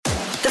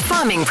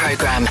Farming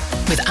Programme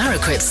with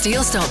Araquip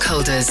Steel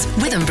Stockholders,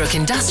 Withambrook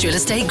Industrial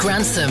Estate,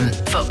 Grantham.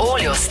 For all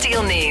your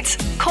steel needs,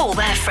 call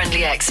their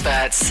friendly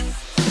experts.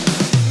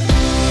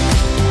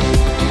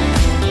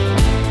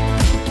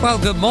 Well,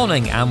 good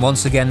morning, and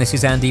once again this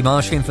is Andy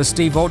Marsh in for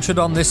Steve Orchard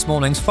on this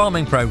morning's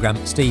Farming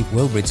Programme. Steve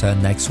will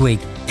return next week.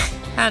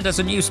 And as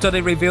a new study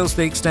reveals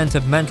the extent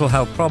of mental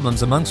health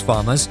problems amongst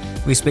farmers,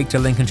 we speak to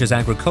Lincolnshire's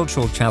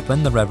agricultural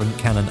chaplain, the Reverend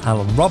Canon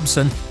Alan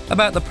Robson,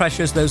 about the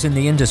pressures those in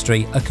the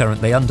industry are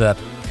currently under.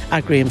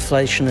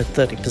 Agri-inflation at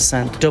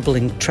 30%,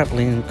 doubling,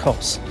 trebling in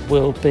costs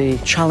will be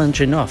challenge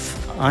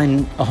enough.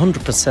 I'm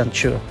 100%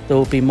 sure there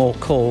will be more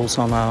calls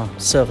on our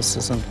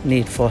services and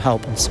need for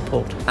help and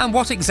support. And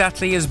what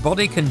exactly is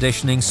body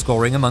conditioning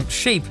scoring amongst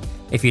sheep?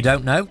 If you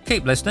don't know,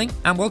 keep listening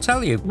and we'll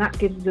tell you. And that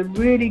gives us a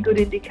really good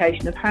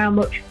indication of how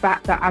much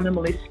fat that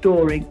animal is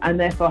storing and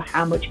therefore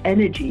how much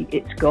energy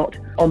it's got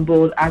on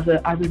board as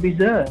a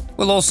reserve.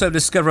 We'll also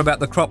discover about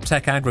the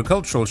CropTech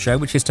Agricultural Show,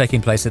 which is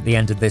taking place at the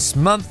end of this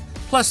month.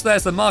 Plus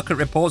there's the market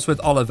reports with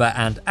Oliver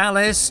and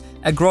Alice,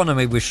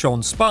 agronomy with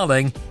Sean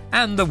Sparling,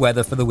 and the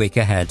weather for the week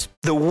ahead.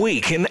 The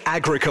Week in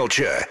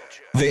Agriculture.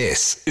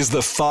 This is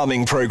the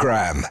Farming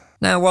Programme.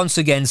 Now, once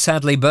again,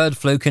 sadly, bird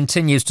flu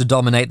continues to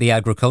dominate the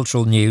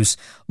agricultural news.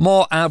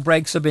 More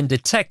outbreaks have been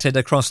detected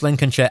across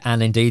Lincolnshire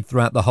and indeed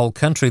throughout the whole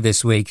country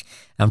this week.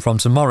 And from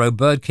tomorrow,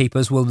 bird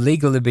keepers will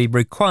legally be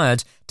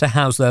required to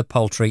house their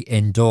poultry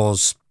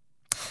indoors.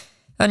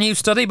 A new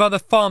study by the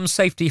Farm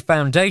Safety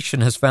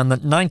Foundation has found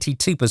that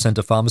 92%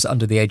 of farmers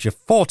under the age of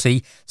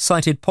 40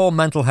 cited poor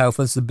mental health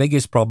as the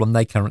biggest problem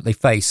they currently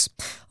face.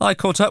 I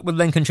caught up with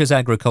Lincolnshire's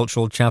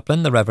agricultural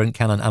chaplain, the Reverend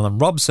Canon Alan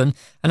Robson,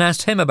 and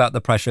asked him about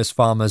the pressures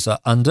farmers are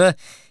under.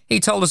 He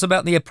told us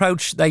about the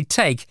approach they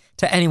take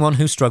to anyone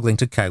who's struggling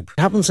to cope.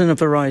 It happens in a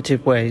variety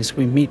of ways.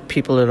 We meet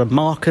people at a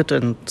market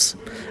and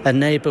a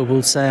neighbour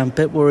will say, I'm a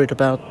bit worried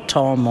about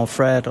Tom or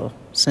Fred or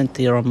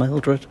Cynthia or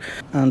Mildred,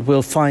 and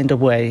we'll find a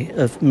way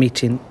of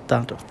meeting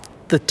that.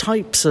 The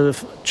types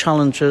of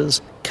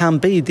challenges can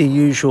be the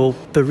usual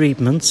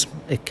bereavements,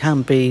 it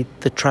can be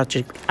the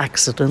tragic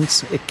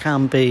accidents, it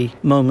can be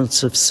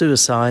moments of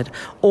suicide,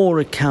 or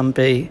it can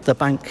be the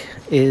bank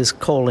is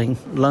calling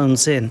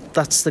loans in.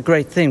 That's the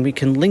great thing. We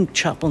can link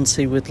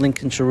chaplaincy with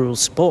Lincolnshire Rural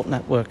Support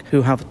Network,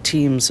 who have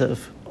teams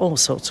of all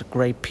sorts of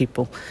great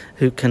people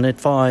who can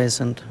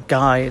advise and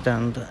guide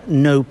and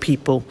know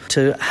people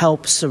to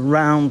help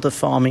surround the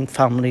farming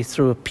family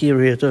through a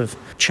period of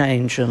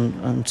change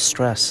and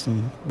stress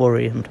and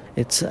worry. And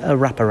it's a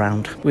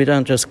wraparound. We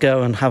don't just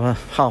go and have a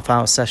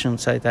half-hour session and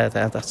say, there,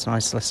 that's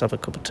nice, let's have a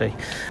cup of tea.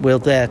 We're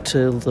there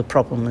till the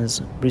problem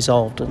is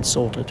resolved and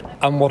sorted.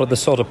 And what are the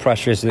sort of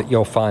pressures that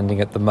you're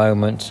finding at the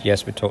moment?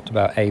 Yes, we talked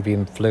about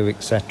avian flu,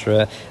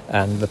 etc.,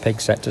 and the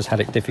pig sector's had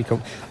it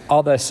difficult.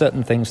 Are there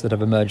certain things that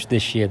have emerged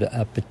this year that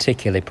are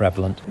particularly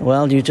prevalent?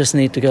 Well, you just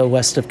need to go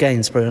west of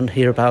Gainsborough and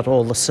hear about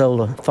all the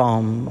solar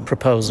farm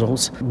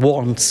proposals.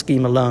 One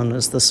scheme alone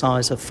is the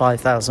size of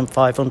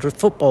 5,500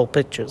 football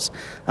pitches.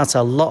 That's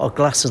a lot of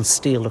glass and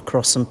steel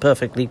across some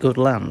perfectly good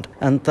land.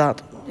 And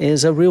that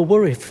is a real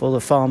worry for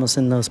the farmers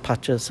in those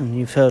patches. And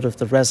you've heard of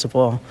the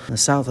reservoir in the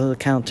south of the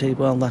county.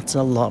 Well, that's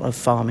a lot of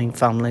farming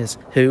families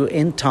who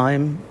in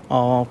time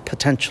are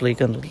potentially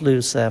going to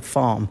lose their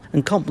farm,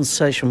 and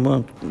compensation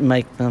won't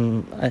make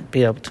them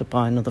be able to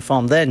buy another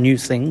farm. They're new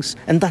things,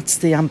 and that's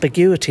the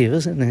ambiguity,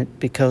 isn't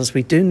it? Because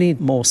we do need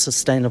more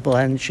sustainable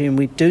energy and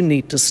we do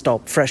need to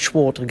stop fresh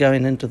water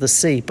going into the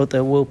sea, but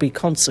there will be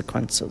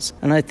consequences.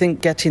 And I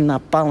think getting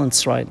that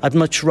balance right, I'd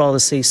much rather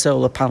see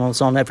solar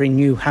panels on every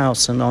new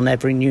house and on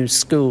every new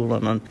school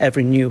and on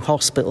every new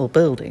hospital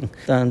building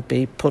than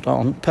be put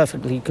on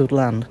perfectly good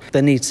land.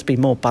 There needs to be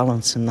more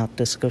balance in that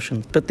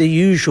discussion. But the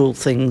usual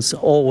things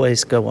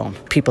always go on.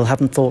 People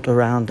haven't thought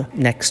around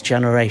next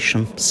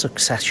generation,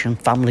 succession,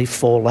 family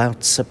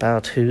fallouts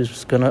about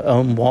who's going to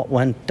own what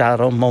when dad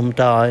or mum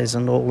dies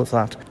and all of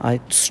that. I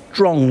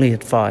strongly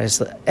advise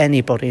that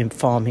anybody in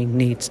farming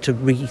needs to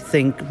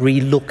rethink,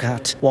 relook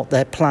at what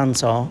their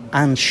plans are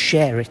and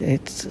share it.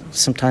 It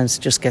sometimes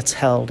just gets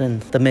held in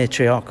the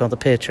matriarch or the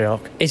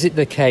patriarch. Is it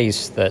the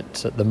case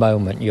that at the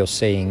moment you're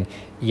seeing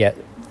yet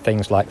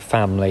things like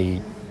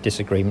family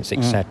disagreements,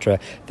 etc.,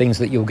 things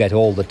that you'll get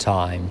all the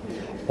time?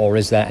 Or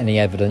is there any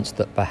evidence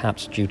that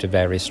perhaps due to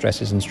various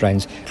stresses and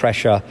strains,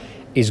 pressure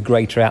is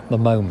greater at the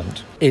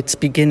moment? It's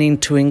beginning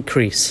to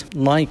increase.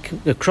 Like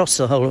across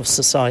the whole of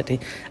society,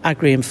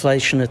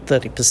 agri-inflation at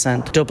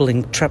 30%,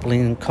 doubling,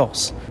 trebling in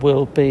costs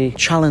will be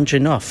challenge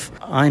enough.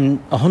 I'm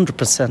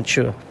 100%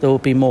 sure there will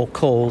be more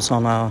calls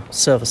on our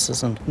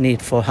services and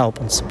need for help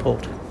and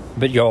support.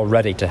 But you're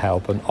ready to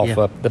help and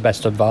offer the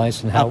best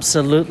advice and help?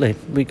 Absolutely.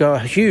 We've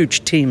got a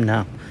huge team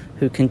now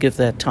who can give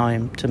their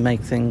time to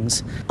make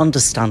things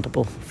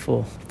understandable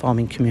for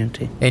farming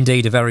community.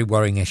 Indeed, a very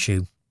worrying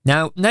issue.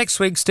 Now, next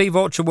week, Steve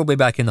Orchard will be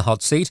back in the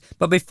hot seat,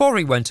 but before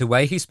he went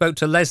away, he spoke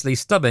to Leslie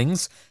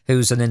Stubbings,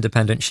 who's an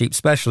independent sheep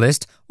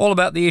specialist, all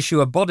about the issue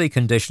of body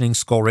conditioning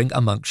scoring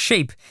amongst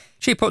sheep.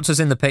 She puts us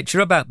in the picture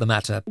about the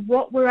matter.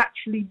 What we're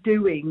actually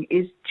doing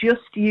is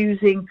just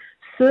using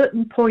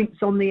certain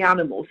points on the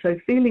animal, so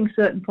feeling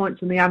certain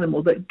points on the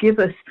animal that give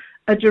us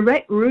a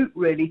direct route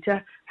really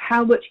to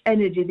how much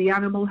energy the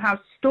animal has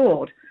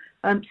stored.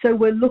 So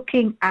we're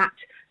looking at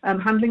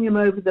handling them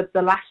over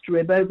the last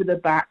rib, over the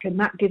back, and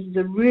that gives us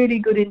a really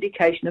good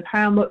indication of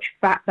how much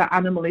fat that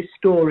animal is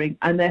storing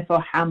and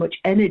therefore how much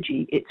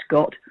energy it's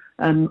got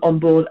on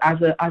board as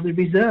a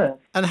reserve.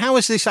 And how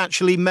is this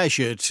actually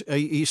measured?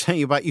 You're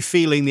saying about you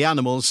feeling the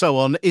animal and so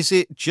on. Is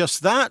it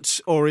just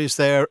that, or is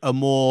there a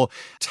more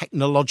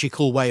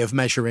technological way of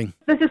measuring?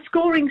 There's a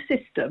scoring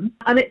system,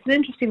 and it's an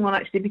interesting one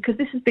actually, because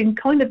this has been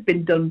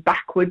done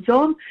backwards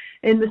on,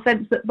 in the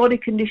sense that body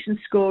condition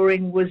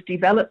scoring was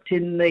developed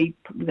in the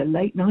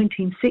late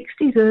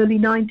 1960s, early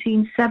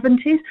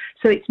 1970s,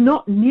 so it's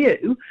not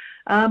new.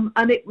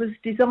 And it was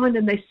designed,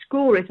 and they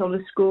score it on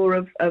a score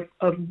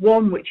of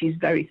 1, which is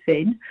very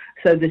thin,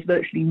 so there's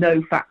virtually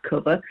no fat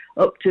cover,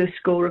 up to a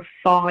score of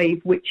 5,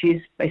 which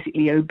is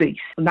basically obese.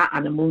 And that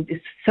animal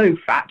is so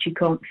fat you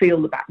can't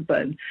feel the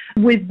backbone,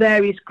 with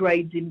various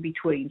grades in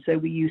between. So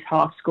we use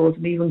half scores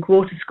and even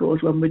quarter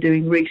scores when we're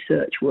doing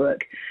research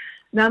work.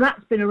 Now,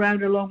 that's been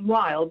around a long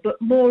while,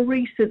 but more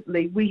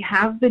recently we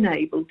have been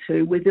able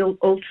to, with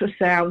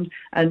ultrasound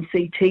and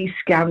CT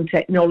scan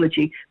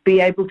technology, be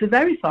able to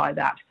verify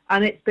that.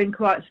 And it's been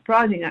quite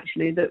surprising,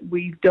 actually, that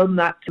we've done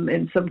that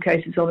in some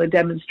cases on a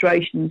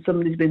demonstration.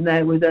 Somebody's been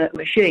there with a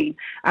machine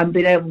and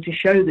been able to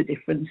show the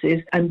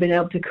differences and been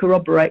able to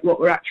corroborate what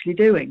we're actually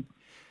doing.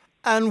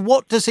 And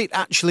what does it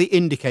actually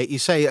indicate? You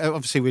say,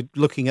 obviously, we're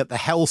looking at the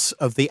health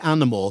of the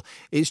animal.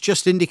 It's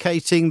just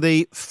indicating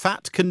the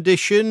fat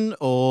condition,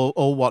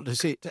 or what?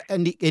 Is it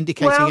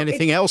indicating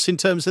anything else in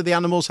terms of the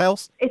animal's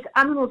health? It's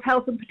animal's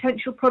health and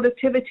potential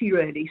productivity,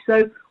 really.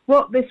 So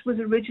what this was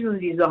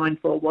originally designed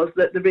for was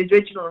that the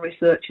original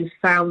researchers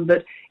found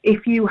that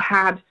if you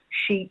had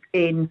sheep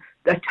in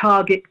a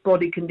target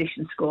body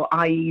condition score,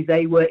 i.e.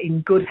 they were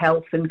in good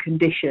health and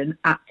condition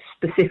at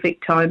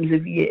specific times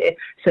of year.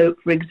 So,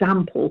 for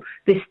example,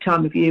 this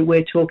time of year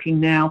we're talking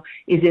now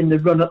is in the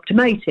run-up to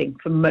mating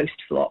for most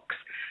flocks.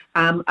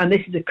 And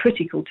this is a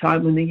critical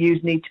time when the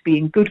ewes need to be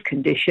in good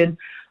condition,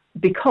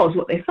 because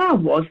what they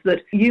found was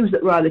that ewes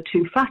that were either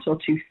too fat or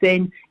too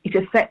thin, it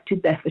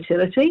affected their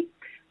fertility,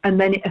 and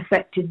then it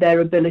affected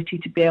their ability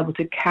to be able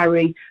to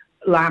carry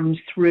lambs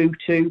through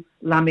to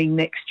lambing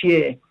next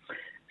year.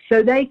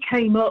 So they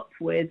came up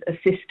with a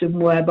system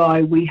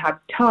whereby we had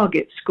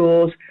target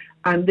scores,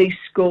 and these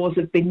scores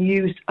have been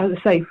used, as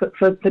I say,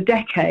 for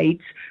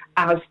decades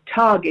as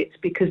targets,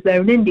 because they're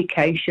an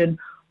indication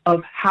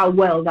of how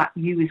well that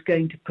ewe is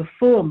going to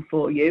perform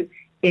for you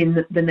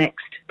in the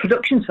next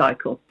production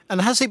cycle.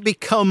 And has it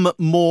become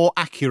more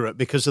accurate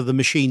because of the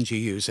machines you're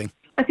using?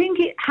 I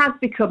think it has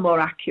become more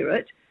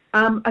accurate.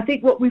 I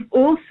think what we've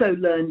also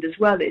learned as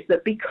well is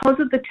that because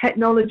of the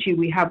technology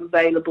we have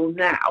available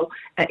now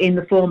in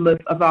the form of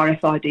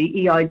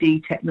RFID,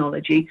 EID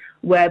technology,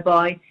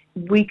 whereby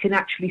we can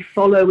actually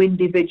follow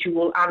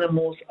individual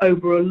animals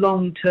over a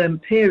long-term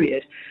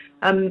period.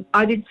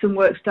 I did some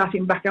work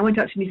starting back. I went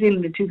out to New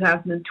Zealand in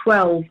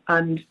 2012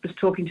 and was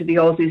talking to the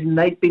Aussies, and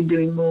they'd been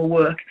doing more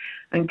work,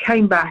 and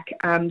came back,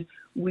 and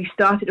we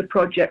started a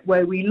project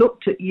where we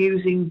looked at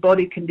using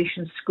body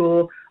condition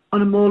score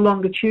on a more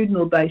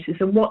longitudinal basis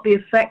and what the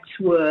effects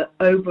were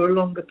over a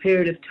longer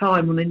period of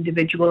time on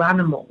individual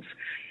animals.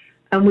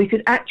 And we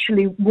could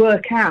actually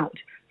work out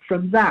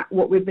from that,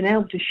 what we've been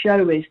able to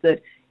show is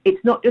that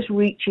it's not just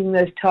reaching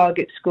those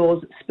target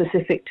scores at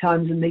specific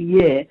times in the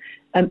year,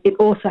 it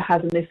also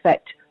has an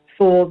effect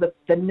for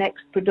the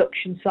next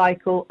production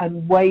cycle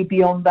and way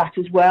beyond that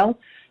as well.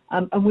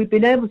 And we've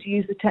been able to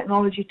use the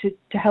technology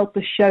to help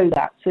us show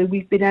that. So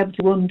we've been able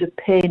to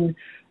underpin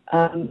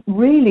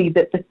really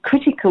that the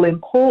critical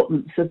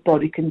importance of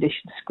body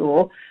condition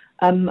score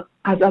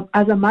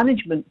as a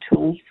management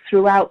tool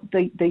throughout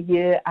the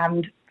year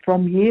and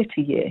from year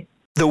to year.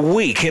 The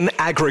Week in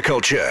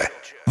Agriculture.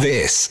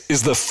 This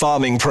is the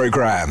Farming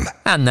Programme.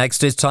 And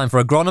next it's time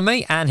for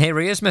agronomy, and here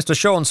he is, Mr.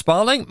 Sean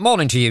Sparling.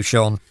 Morning to you,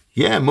 Sean.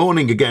 Yeah,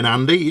 morning again,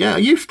 Andy. Yeah, are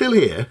you still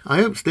here? I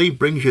hope Steve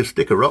brings your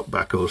sticker rock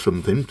back or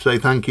something to say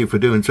thank you for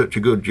doing such a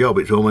good job.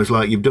 It's almost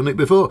like you've done it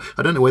before.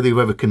 I don't know whether you've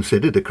ever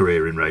considered a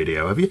career in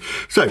radio, have you?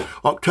 So,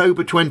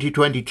 October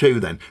 2022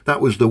 then.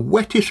 That was the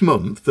wettest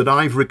month that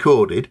I've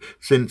recorded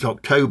since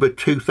October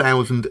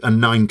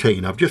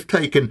 2019. I've just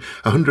taken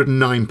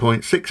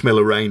 109.6 mil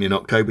of rain in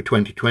October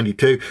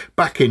 2022.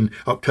 Back in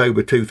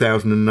October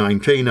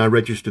 2019, I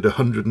registered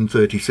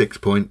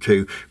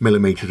 136.2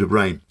 millimetres of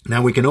rain.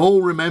 Now, we can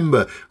all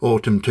remember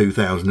autumn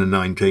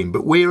 2019,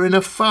 but we're in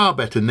a far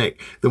better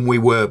nick than we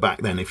were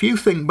back then. If you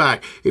think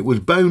back, it was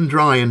bone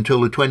dry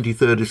until the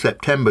 23rd of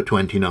September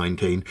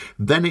 2019.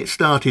 Then it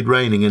started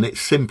raining and it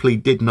simply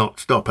did not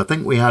stop. I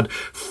think we had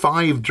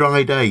 5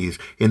 dry days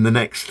in the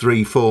next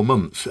 3-4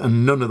 months,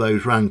 and none of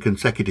those ran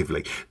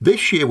consecutively.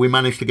 This year we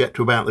managed to get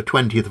to about the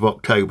 20th of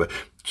October,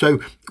 So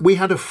we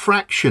had a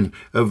fraction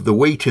of the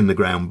wheat in the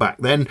ground back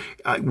then.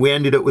 We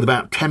ended up with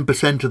about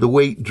 10% of the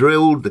wheat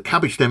drilled. The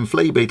cabbage stem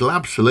flea beetle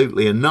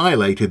absolutely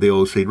annihilated the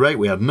oilseed rape.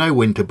 We had no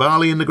winter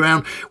barley in the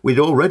ground. We'd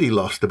already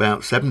lost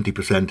about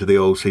 70% of the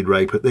oilseed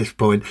rape at this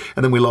point,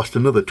 and then we lost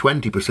another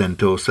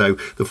 20% or so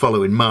the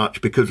following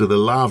March because of the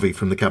larvae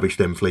from the cabbage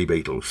stem flea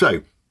beetle.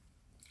 So,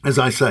 as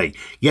I say,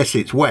 yes,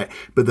 it's wet,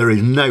 but there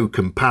is no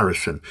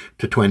comparison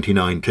to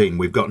 2019.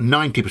 We've got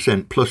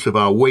 90% plus of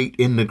our wheat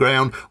in the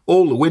ground,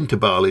 all the winter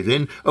barley's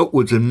in,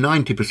 upwards of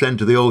 90%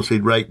 of the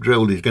oilseed rape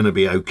drilled is going to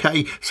be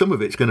okay. Some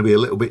of it's going to be a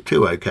little bit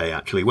too okay,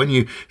 actually. When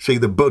you see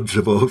the buds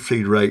of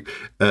oilseed rape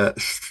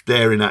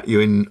staring at you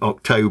in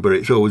October,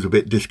 it's always a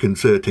bit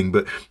disconcerting,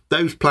 but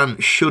those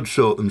plants should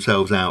sort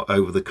themselves out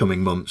over the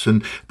coming months,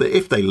 and that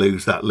if they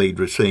lose that lead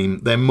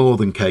raceme, they're more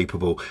than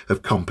capable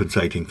of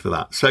compensating for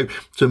that. So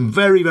some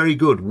very, very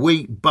good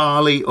wheat,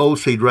 barley,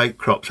 oilseed rape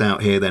crops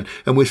out here then.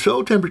 And with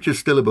soil temperatures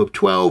still above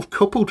 12,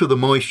 coupled to the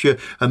moisture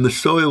and the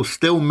soil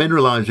still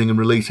mineralising and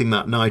releasing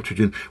that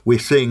nitrogen, we're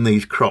seeing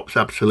these crops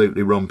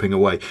absolutely romping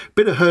away.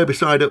 Bit of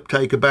herbicide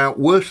uptake about,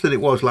 worse than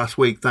it was last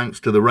week thanks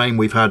to the rain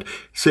we've had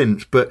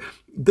since, but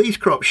these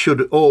crops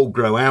should all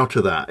grow out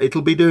of that.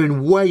 It'll be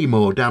doing way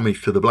more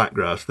damage to the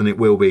blackgrass than it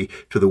will be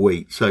to the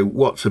wheat. So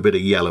what's a bit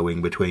of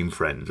yellowing between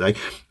friends, eh?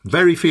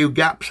 Very few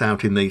gaps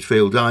out in these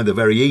fields either.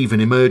 Very even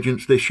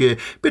emergence this year.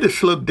 Bit of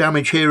slug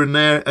damage here and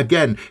there.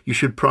 Again, you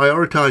should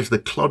prioritise the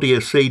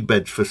cloddier seed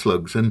beds for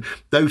slugs and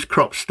those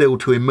crops still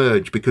to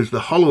emerge, because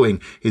the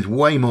hollowing is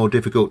way more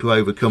difficult to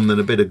overcome than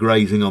a bit of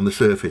grazing on the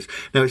surface.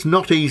 Now, it's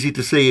not easy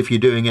to see if you're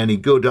doing any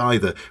good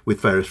either with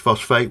ferrous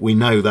phosphate. We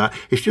know that.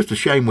 It's just a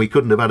shame we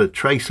couldn't have had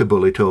a tracer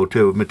bullet or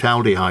two of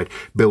metaldehyde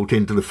built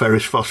into the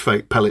ferrous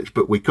phosphate pellets,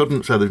 but we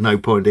couldn't, so there's no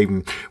point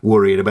even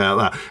worrying about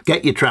that.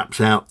 Get your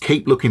traps out,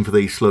 keep looking for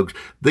these slugs.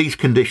 These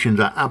conditions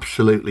are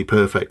absolutely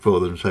perfect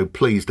for them, so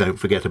please don't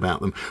forget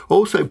about them.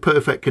 Also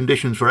perfect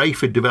conditions for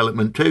aphid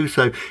development too,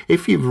 so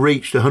if you've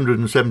reached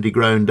 170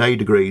 grown day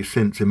degrees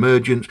since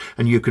emergence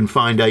and you can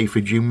find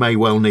aphids, you may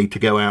well need to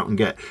go out and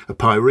get a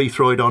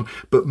pyrethroid on,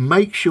 but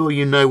make sure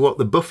you know what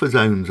the buffer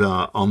zones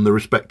are on the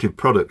respective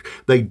product.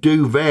 They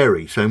do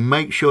vary, so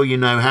make sure you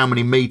know how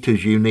many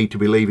metres you need to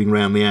be leaving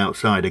around the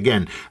outside.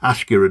 Again,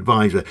 ask your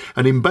advisor.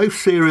 And in both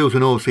cereals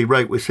and oilseed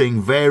rape, we're seeing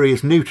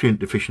various nutrient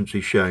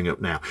deficiencies showing up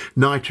now.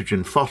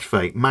 Nitrogen,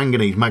 phosphate,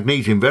 manganese,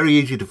 magnesium, very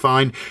easy to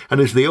find. And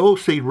as the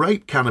oilseed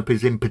rape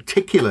canopies in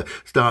particular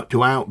start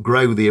to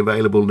outgrow the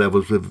available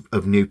levels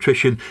of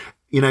nutrition,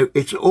 you know,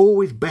 it's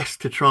always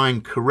best to try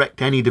and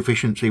correct any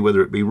deficiency,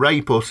 whether it be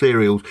rape or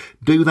cereals.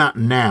 Do that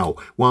now,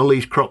 while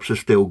these crops are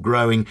still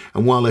growing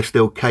and while they're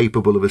still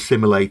capable of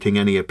assimilating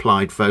any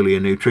applied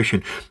foliar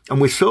nutrition.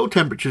 And with soil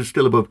temperatures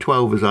still above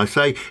 12, as I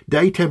say,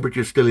 day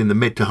temperatures still in the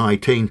mid to high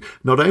teens,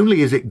 not only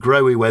is it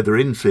growy weather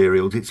in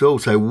cereals, it's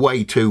also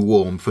way too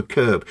warm for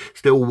curb.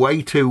 Still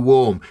way too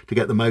warm to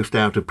get the most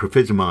out of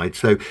profizamide.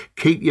 So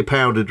keep your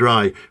powder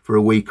dry for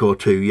a week or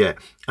two yet.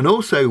 And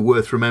also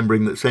worth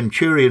remembering that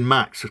Centurion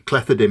Max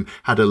Clethodim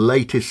had a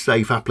latest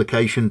safe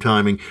application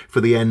timing for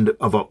the end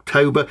of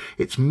October.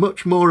 It's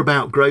much more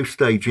about growth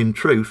stage in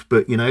truth,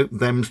 but, you know,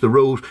 them's the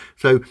rules.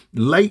 So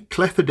late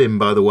Clethodim,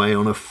 by the way,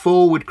 on a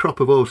forward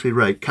crop of oilseed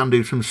rape can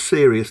do some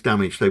serious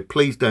damage. So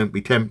please don't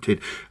be tempted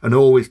and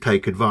always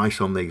take advice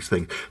on these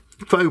things.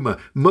 Foma,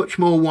 much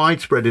more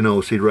widespread in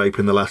oilseed rape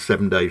in the last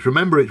 7 days.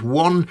 Remember, it's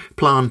 1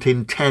 plant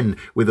in 10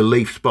 with a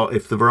leaf spot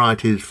if the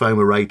variety's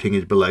Foma rating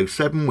is below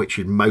 7, which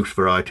is most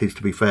varieties,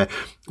 to be fair.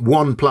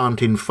 1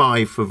 plant in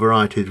 5 for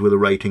varieties with a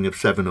rating of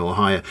 7 or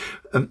higher.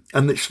 And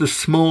it's the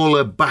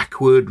smaller,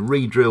 backward,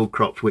 re-drilled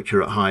crops which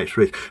are at highest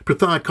risk.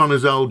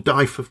 Prothioconazole,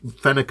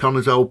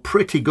 difenoconazole,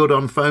 pretty good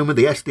on Foma.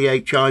 The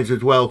SDHIs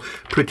as well,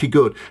 pretty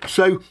good.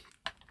 So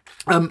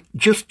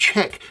just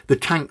check the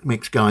tank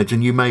mix guides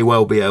and you may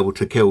well be able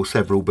to kill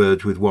several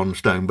birds with one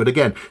stone. But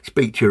again,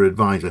 speak to your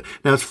advisor.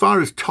 Now, as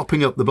far as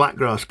topping up the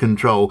blackgrass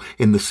control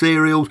in the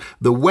cereals,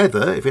 the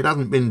weather, if it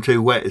hasn't been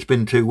too wet, it's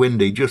been too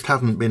windy, just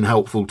hasn't been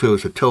helpful to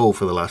us at all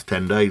for the last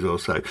 10 days or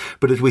so.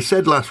 But as we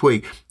said last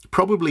week,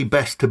 probably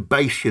best to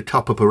base your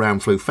top up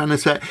around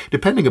flufenicet,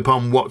 depending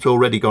upon what's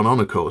already gone on,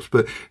 of course.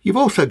 But you've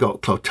also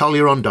got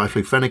clotoluron,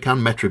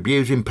 diflufenican,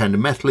 metribuzin,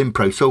 pendimethalin,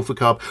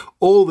 prosulfocarb,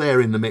 all there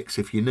in the mix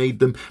if you need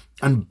them.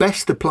 And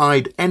best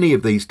applied any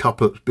of these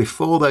top-ups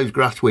before those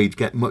grass weeds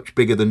get much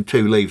bigger than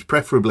 2 leaves,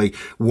 preferably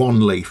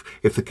 1 leaf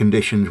if the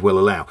conditions will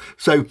allow.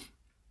 So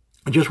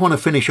I just want to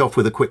finish off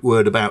with a quick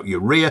word about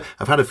urea.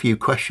 I've had a few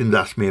questions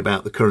asked me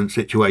about the current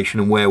situation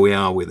and where we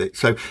are with it.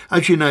 So,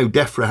 as you know,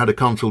 DEFRA had a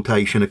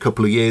consultation a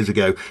couple of years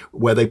ago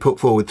where they put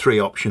forward 3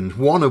 options,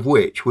 one of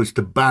which was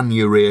to ban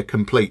urea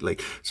completely.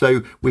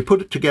 So we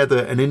put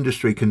together an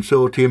industry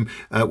consortium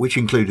which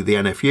included the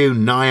NFU,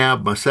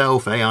 NIAB,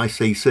 myself,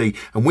 AICC,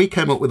 and we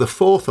came up with a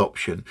 4th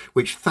option,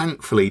 which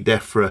thankfully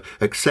DEFRA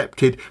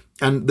accepted.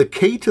 And the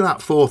key to that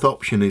 4th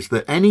option is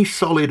that any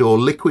solid or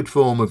liquid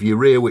form of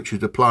urea which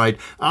is applied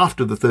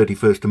after the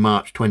 31st of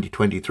March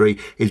 2023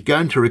 is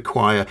going to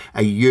require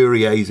a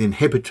urease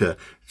inhibitor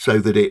so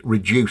that it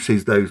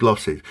reduces those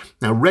losses.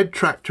 Now, Red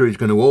Tractor is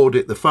going to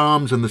audit the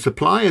farms, and the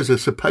suppliers are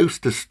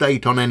supposed to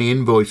state on any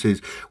invoices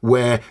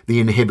where the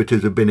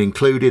inhibitors have been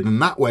included,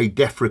 and that way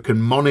DEFRA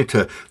can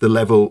monitor the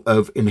level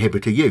of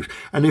inhibitor use.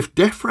 And if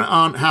DEFRA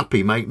aren't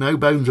happy, make no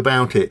bones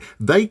about it,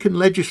 they can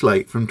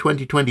legislate from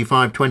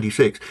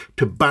 2025-26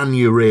 to ban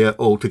urea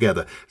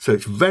altogether. So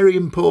it's very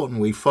important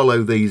we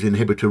follow these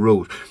inhibitor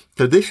rules.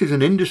 So this is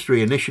an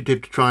industry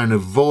initiative to try and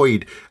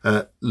avoid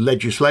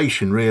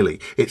legislation, really.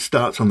 It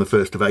starts on the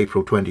 1st of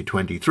April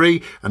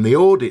 2023, and the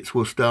audits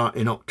will start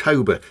in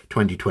October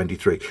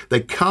 2023. They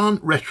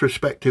can't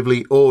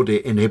retrospectively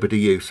audit inhibitor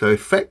use, so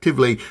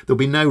effectively there'll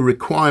be no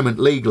requirement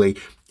legally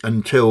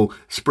until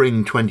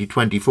spring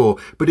 2024,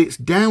 but it's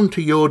down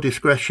to your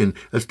discretion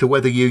as to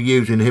whether you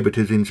use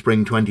inhibitors in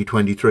spring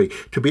 2023.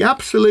 To be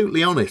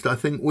absolutely honest, I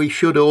think we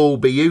should all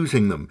be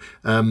using them.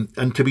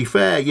 And to be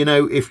fair,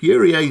 if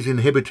urease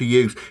inhibitor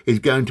use is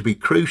going to be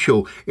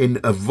crucial in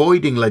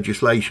avoiding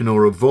legislation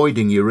or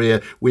avoiding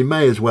urea, we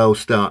may as well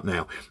start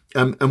now.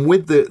 And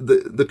with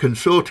the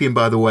consortium,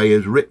 by the way,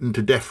 has written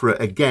to DEFRA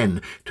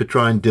again to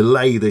try and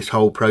delay this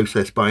whole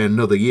process by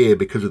another year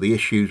because of the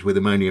issues with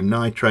ammonium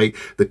nitrate,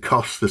 the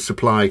costs, the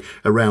supply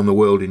around the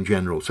world in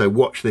general. So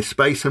watch this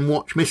space and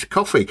watch Miss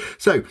Coffee.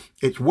 So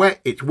it's wet,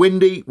 it's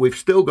windy. We've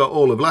still got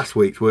all of last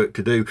week's work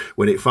to do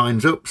when it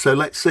finds up. So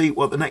let's see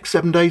what the next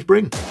 7 days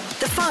bring.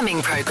 The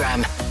Farming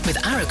Programme with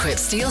Araquip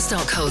Steel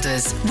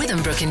Stockholders,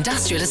 Withambrook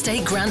Industrial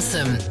Estate,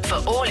 Grantham.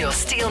 For all your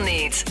steel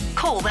needs,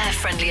 call their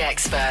friendly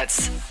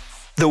experts.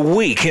 The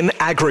Week in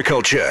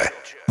Agriculture.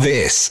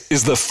 This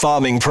is the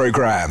Farming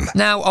Programme.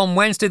 Now, on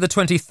Wednesday the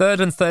 23rd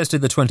and Thursday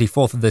the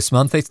 24th of this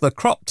month, it's the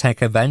Crop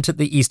Tech event at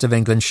the East of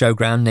England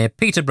Showground near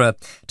Peterborough.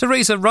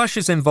 Teresa Rush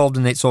is involved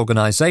in its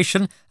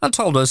organisation and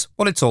told us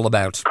what it's all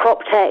about.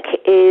 Crop Tech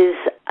is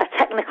a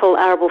technical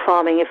arable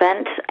farming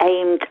event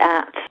aimed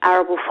at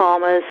arable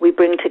farmers. We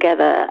bring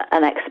together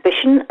an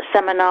exhibition,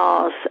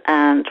 seminars,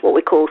 and what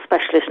we call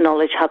specialist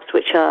knowledge hubs,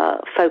 which are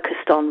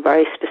focused on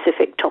very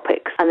specific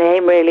topics. And the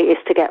aim really is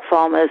to get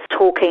farmers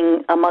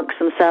talking amongst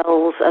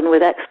themselves and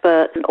with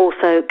experts, and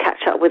also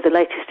catch up with the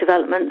latest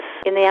developments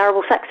in the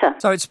arable sector.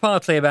 So it's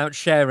partly about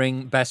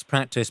sharing best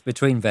practice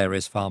between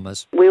various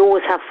farmers. We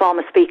always have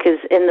farmer speakers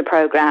in the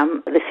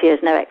programme. This year is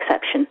no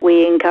exception.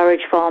 We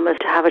encourage farmers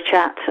to have a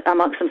chat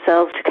amongst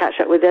themselves, to catch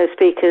up with those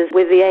speakers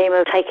with the aim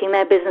of taking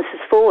their businesses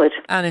forward.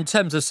 And in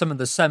terms of some of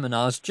the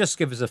seminars, just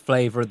give us a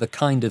flavour of the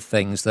kind of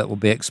things that will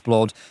be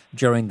explored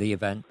during the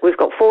event. We've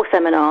got 4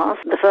 seminars.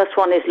 The first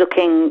one is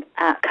looking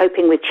at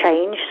coping with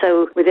change.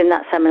 So within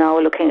that seminar,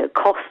 we're looking at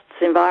costs,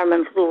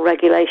 environmental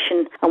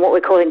regulation, and what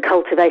we're calling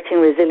cultivating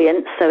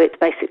resilience. So it's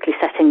basically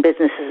setting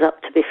businesses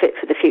up to be fit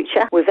for the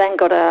future. We've then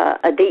got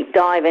a deep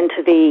dive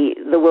into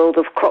the world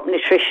of crop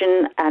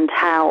nutrition and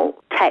how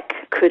tech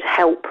could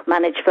help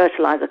manage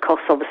fertiliser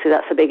costs. Obviously,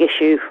 that's a big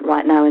issue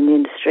right now in the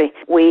industry.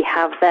 We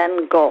have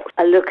then got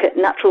a look at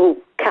natural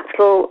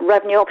capital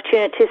revenue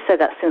opportunities. So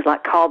that's things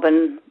like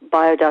carbon,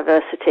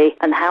 biodiversity,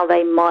 and how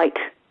they might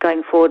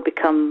going forward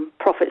become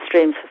profit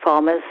streams for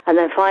farmers. And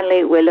then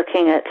finally, we're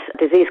looking at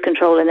disease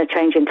control in a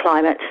changing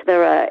climate.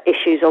 There are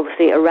issues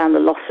obviously around the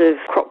loss of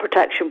crop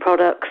protection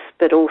products,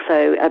 but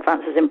also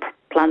advances in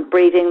plant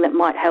breeding that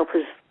might help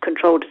us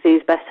control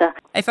disease better.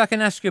 If I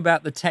can ask you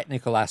about the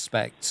technical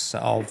aspects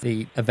of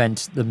the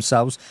event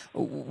themselves,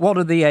 what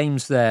are the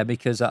aims there?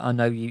 Because I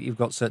know you've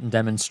got certain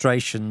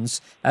demonstrations.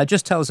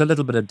 Just tell us a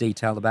little bit of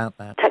detail about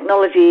that.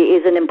 Technology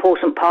is an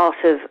important part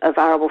of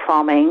arable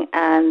farming,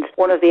 and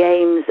one of the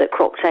aims at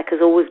Crop Tech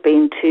has always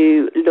been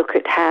to look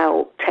at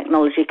how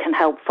technology can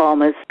help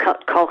farmers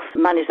cut costs,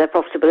 manage their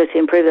profitability,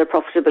 improve their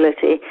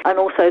profitability, and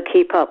also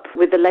keep up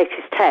with the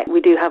latest tech.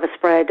 We do have a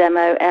sprayer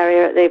demo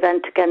area at the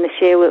event again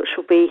this year, which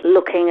will be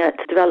looking at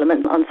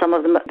development on some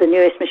of the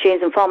newest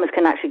machines, and farmers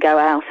can actually go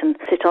out and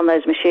sit on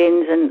those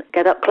machines and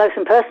get up close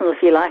and personal,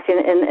 if you like,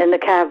 in the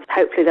cab.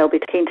 Hopefully they'll be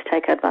keen to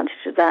take advantage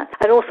of that.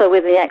 And also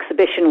with the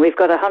exhibition, we've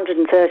got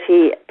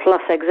 130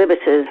 plus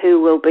exhibitors who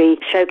will be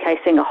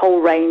showcasing a whole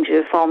range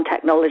of farm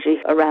technology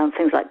around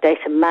things like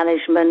data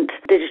management,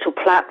 digital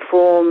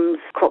platforms,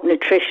 crop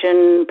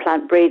nutrition,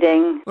 plant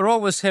breeding. We're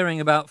always hearing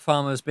about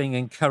farmers being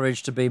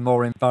encouraged to be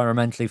more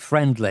environmentally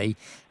friendly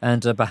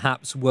and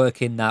perhaps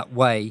work in that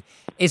way.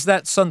 Is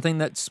that something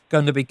that's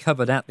going to be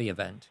covered at the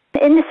event?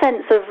 In the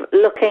sense of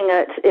looking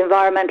at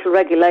environmental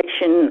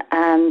regulation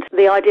and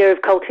the idea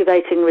of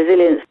cultivating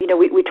resilience,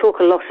 we talk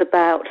a lot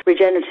about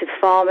regenerative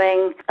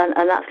farming, and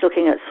that's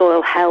looking at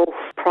soil health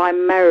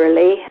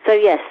primarily. So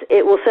yes,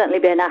 it will certainly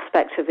be an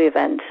aspect of the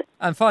event.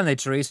 And finally,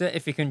 Teresa,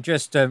 if you can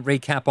just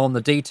recap on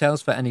the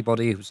details for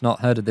anybody who's not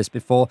heard of this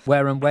before,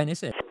 where and when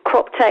is it?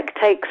 Crop Tech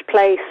takes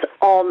place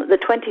on the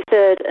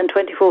 23rd and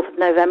 24th of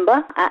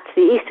November at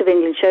the East of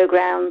England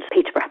Showground,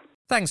 Peterborough.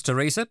 Thanks,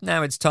 Teresa.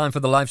 Now it's time for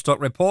the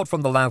Livestock Report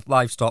from the Louth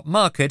Livestock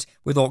Market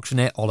with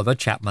auctioneer Oliver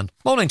Chapman.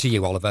 Morning to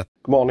you, Oliver.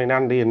 Good morning,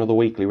 Andy. Another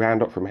weekly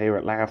roundup from here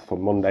at Louth for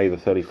Monday the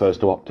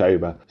 31st of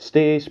October.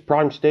 Steers,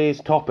 prime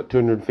steers, top at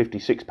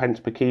 256 pence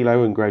per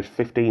kilo and gross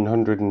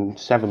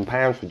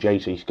 £1,507 for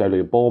JC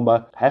Scolia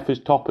Bournemouth.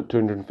 Heifers top at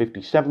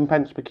 257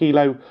 pence per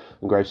kilo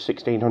and gross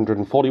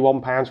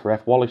 £1,641 for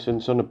F. Wallace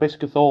and Son of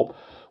Biscathorpe,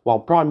 while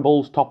prime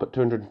bulls top at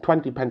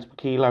 220 pence per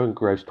kilo and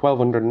gross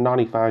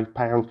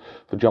 £1,295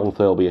 for John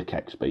Thirlby of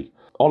Kexby.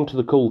 On to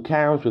the cool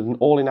cows with an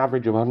all-in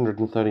average of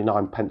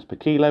 139 pence per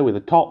kilo, with a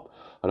top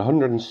at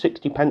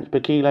 160 pence per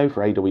kilo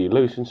for A.W.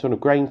 Lewis and Son of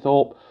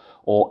Grainthorpe,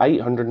 or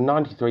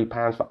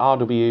 £893 for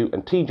R.W.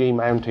 and T.G.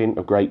 Mountain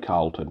of Great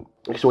Carlton.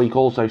 This week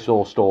also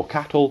saw store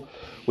cattle,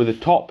 with a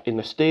top in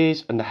the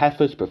steers and the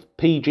heifers for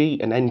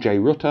PG and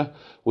NJ Rutter,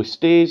 with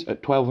steers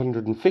at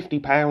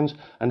 £1,250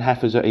 and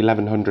heifers at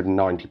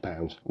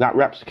 £1,190. That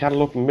wraps the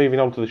cattle up, and moving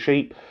on to the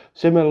sheep.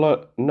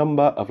 Similar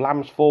number of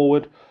lambs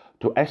forward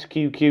to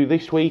SQQ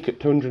this week at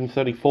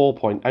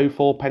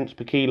 234.04 pence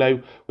per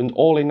kilo, with an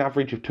all-in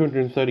average of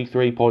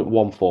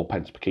 233.14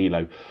 pence per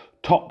kilo.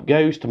 Top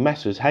goes to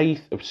Messrs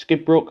Hayth of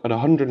Skidbrook at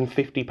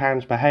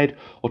 £150 per head,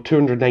 or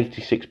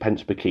 286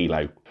 pence per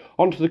kilo.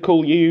 On to the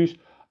cool ewes,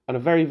 and a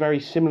very, very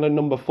similar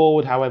number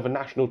forward. However,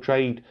 national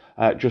trade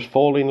just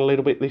falling a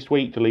little bit this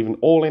week to leave an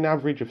all-in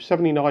average of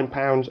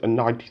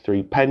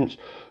 £79.93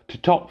 to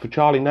top for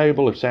Charlie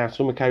Noble of South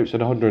Somercotes at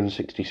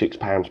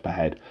 £166 per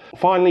head.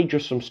 Finally,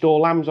 just some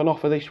store lambs on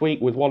offer this week,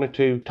 with one or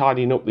two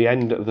tidying up the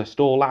end of the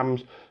store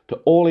lambs to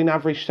all-in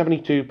average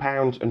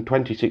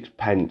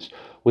 £72.26,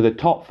 with a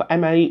top for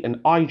MA and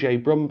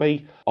IJ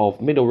Brumby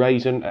of Middle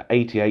Raisin at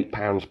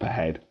 £88 per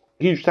head.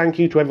 Huge thank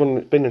you to everyone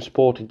that's been and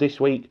supported this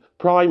week.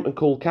 Prime and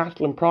cool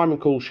cattle and prime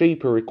and cool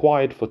sheep are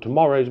required for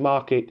tomorrow's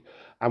market,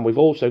 and we've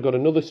also got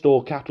another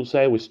store cattle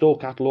sale with store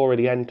cattle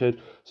already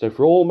entered, so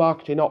for all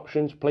marketing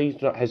options, please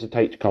do not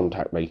hesitate to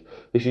contact me.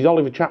 This is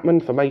Oliver Chapman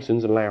for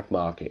Masons and Louth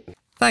Market.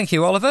 Thank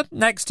you, Oliver.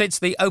 Next, it's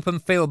the Open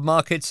Field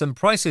Markets and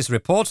Prices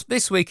Report.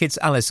 This week it's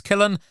Alice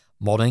Killam.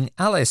 Morning,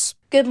 Alice.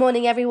 Good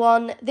morning,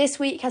 everyone. This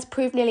week has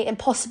proved nearly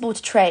impossible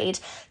to trade.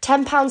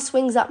 £10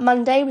 swings up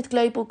Monday, with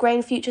global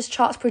grain futures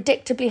charts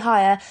predictably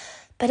higher.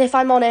 But if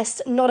I'm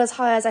honest, not as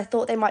high as I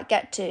thought they might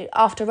get to,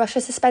 after Russia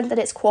suspended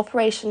its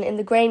cooperation in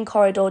the grain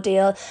corridor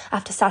deal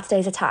after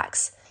Saturday's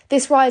attacks.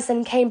 This rise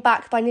then came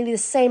back by nearly the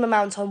same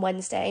amount on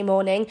Wednesday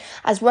morning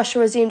as Russia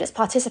resumed its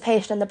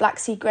participation in the Black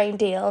Sea grain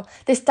deal.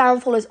 This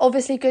downfall is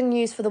obviously good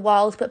news for the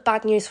world, but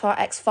bad news for our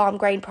ex-farm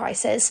grain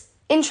prices.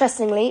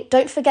 Interestingly,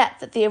 don't forget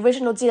that the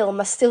original deal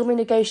must still be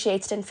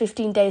negotiated in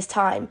 15 days'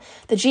 time.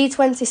 The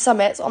G20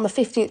 summit on the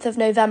 15th of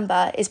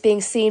November is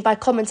being seen by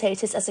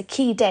commentators as a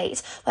key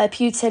date where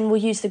Putin will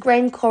use the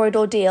grain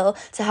corridor deal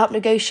to help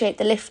negotiate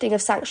the lifting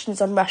of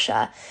sanctions on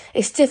Russia.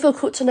 It's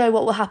difficult to know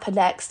what will happen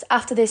next.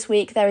 After this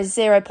week, there is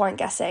 0 point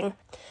guessing.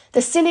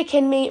 The cynic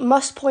in me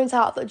must point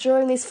out that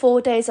during these 4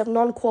 days of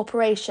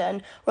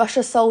non-cooperation,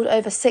 Russia sold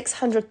over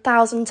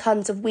 600,000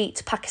 tonnes of wheat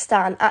to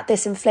Pakistan at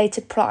this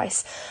inflated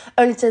price,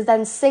 only to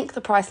then sink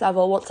the price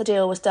level once the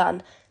deal was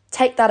done.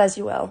 Take that as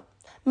you will.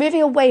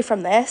 Moving away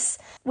from this,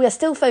 we are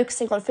still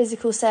focusing on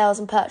physical sales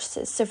and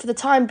purchases, so for the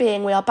time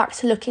being we are back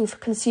to looking for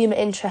consumer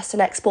interest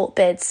and export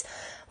bids.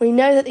 We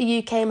know that the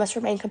UK must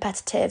remain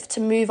competitive to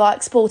move our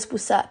exportable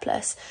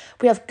surplus.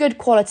 We have good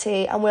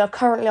quality and we are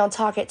currently on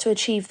target to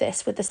achieve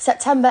this with the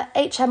September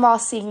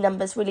HMRC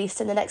numbers released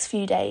in the next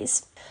few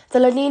days. The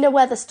La Nina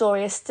weather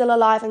story is still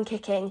alive and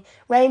kicking,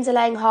 rain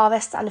delaying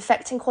harvest and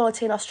affecting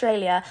quality in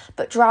Australia,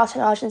 but drought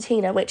in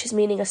Argentina, which is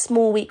meaning a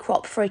small wheat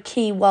crop for a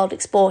key world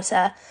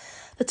exporter.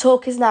 The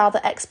talk is now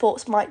that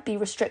exports might be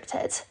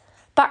restricted.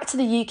 Back to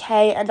the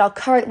UK and our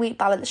current wheat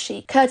balance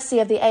sheet, courtesy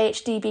of the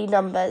AHDB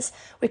numbers,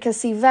 we can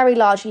see very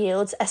large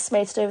yields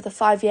estimated over the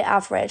 5-year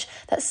average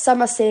that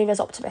some are seeing as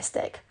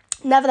optimistic.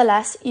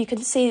 Nevertheless, you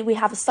can see we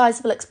have a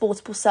sizable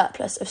exportable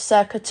surplus of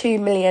circa 2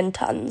 million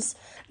tonnes.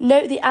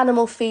 Note the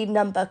animal feed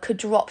number could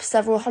drop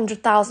several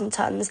 100,000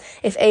 tonnes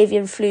if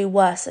avian flu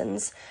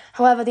worsens.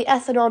 However, the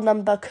ethanol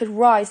number could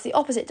rise the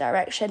opposite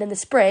direction in the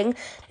spring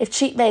if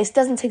cheap maize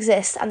doesn't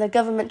exist and the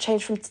government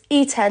changed from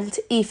E10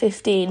 to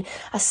E15,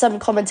 as some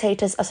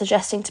commentators are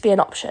suggesting to be an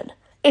option.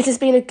 It has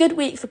been a good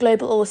week for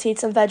global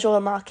oilseeds and veg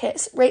oil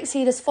markets.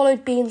 Rapeseed has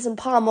followed beans and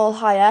palm oil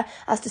higher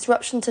as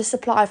disruption to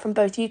supply from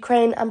both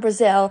Ukraine and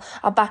Brazil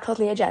are back on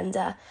the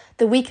agenda.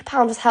 The weaker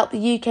pound has helped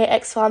the UK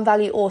ex-farm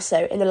value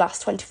also in the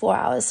last 24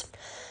 hours.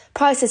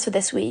 Prices for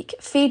this week.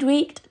 Feed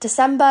wheat,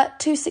 December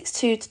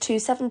 262 to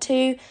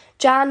 272,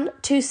 Jan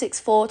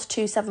 264 to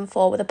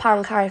 274 with a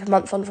pound carry per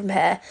month on from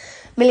here.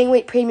 Milling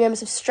wheat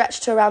premiums have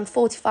stretched to around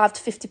 £45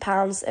 to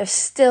 £50. There's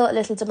still a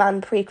little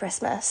demand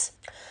pre-Christmas.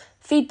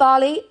 Feed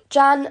barley,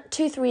 Jan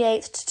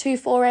 238 to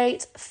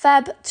 248,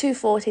 Feb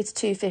 240 to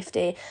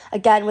 250,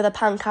 again with a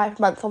pound carry per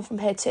month on from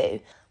here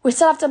too. We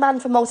still have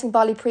demand for malting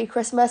barley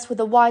pre-Christmas with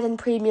a widened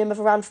premium of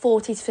around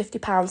 £40 to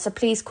 £50, so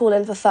please call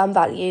in for firm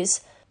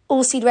values.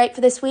 All-seed rate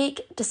for this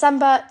week,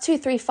 December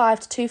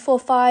 235 to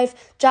 245,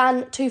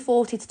 Jan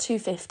 240 to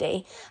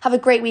 250. Have a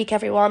great week,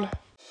 everyone.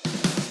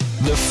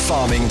 The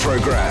Farming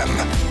Programme.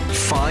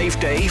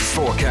 5-day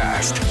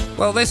forecast.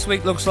 Well, this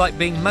week looks like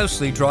being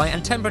mostly dry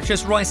and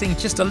temperatures rising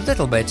just a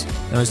little bit.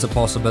 There is the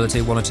possibility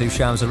of 1 or 2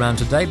 showers around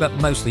today, but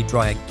mostly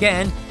dry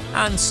again,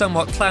 and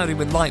somewhat cloudy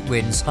with light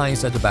winds,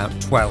 highs at about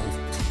 12.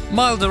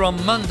 Milder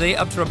on Monday,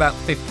 up to about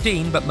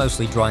 15, but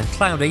mostly dry and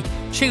cloudy.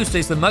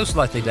 Tuesday's the most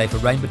likely day for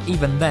rain, but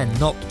even then,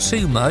 not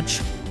too much.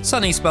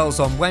 Sunny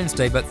spells on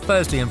Wednesday, but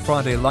Thursday and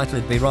Friday are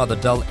likely to be rather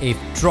dull if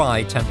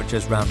dry,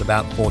 temperatures round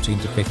about 14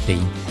 to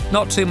 15.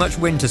 Not too much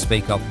wind to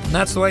speak of, and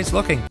that's the way it's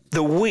looking.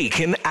 The Week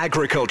in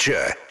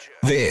Agriculture.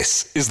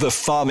 This is the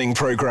Farming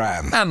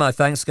Programme. And my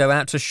thanks go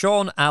out to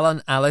Sean,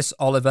 Alan, Alice,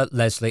 Oliver,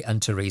 Leslie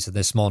and Teresa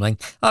this morning.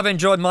 I've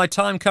enjoyed my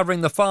time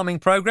covering the Farming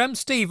Programme.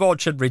 Steve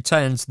Orchard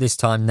returns this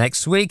time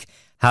next week.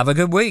 Have a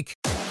good week.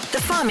 The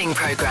Farming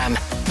Programme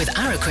with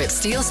Araquip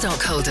Steel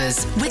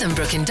Stockholders,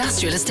 Withambrook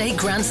Industrial Estate,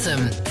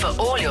 Grantham. For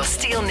all your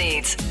steel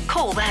needs,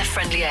 call their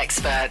friendly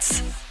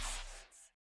experts.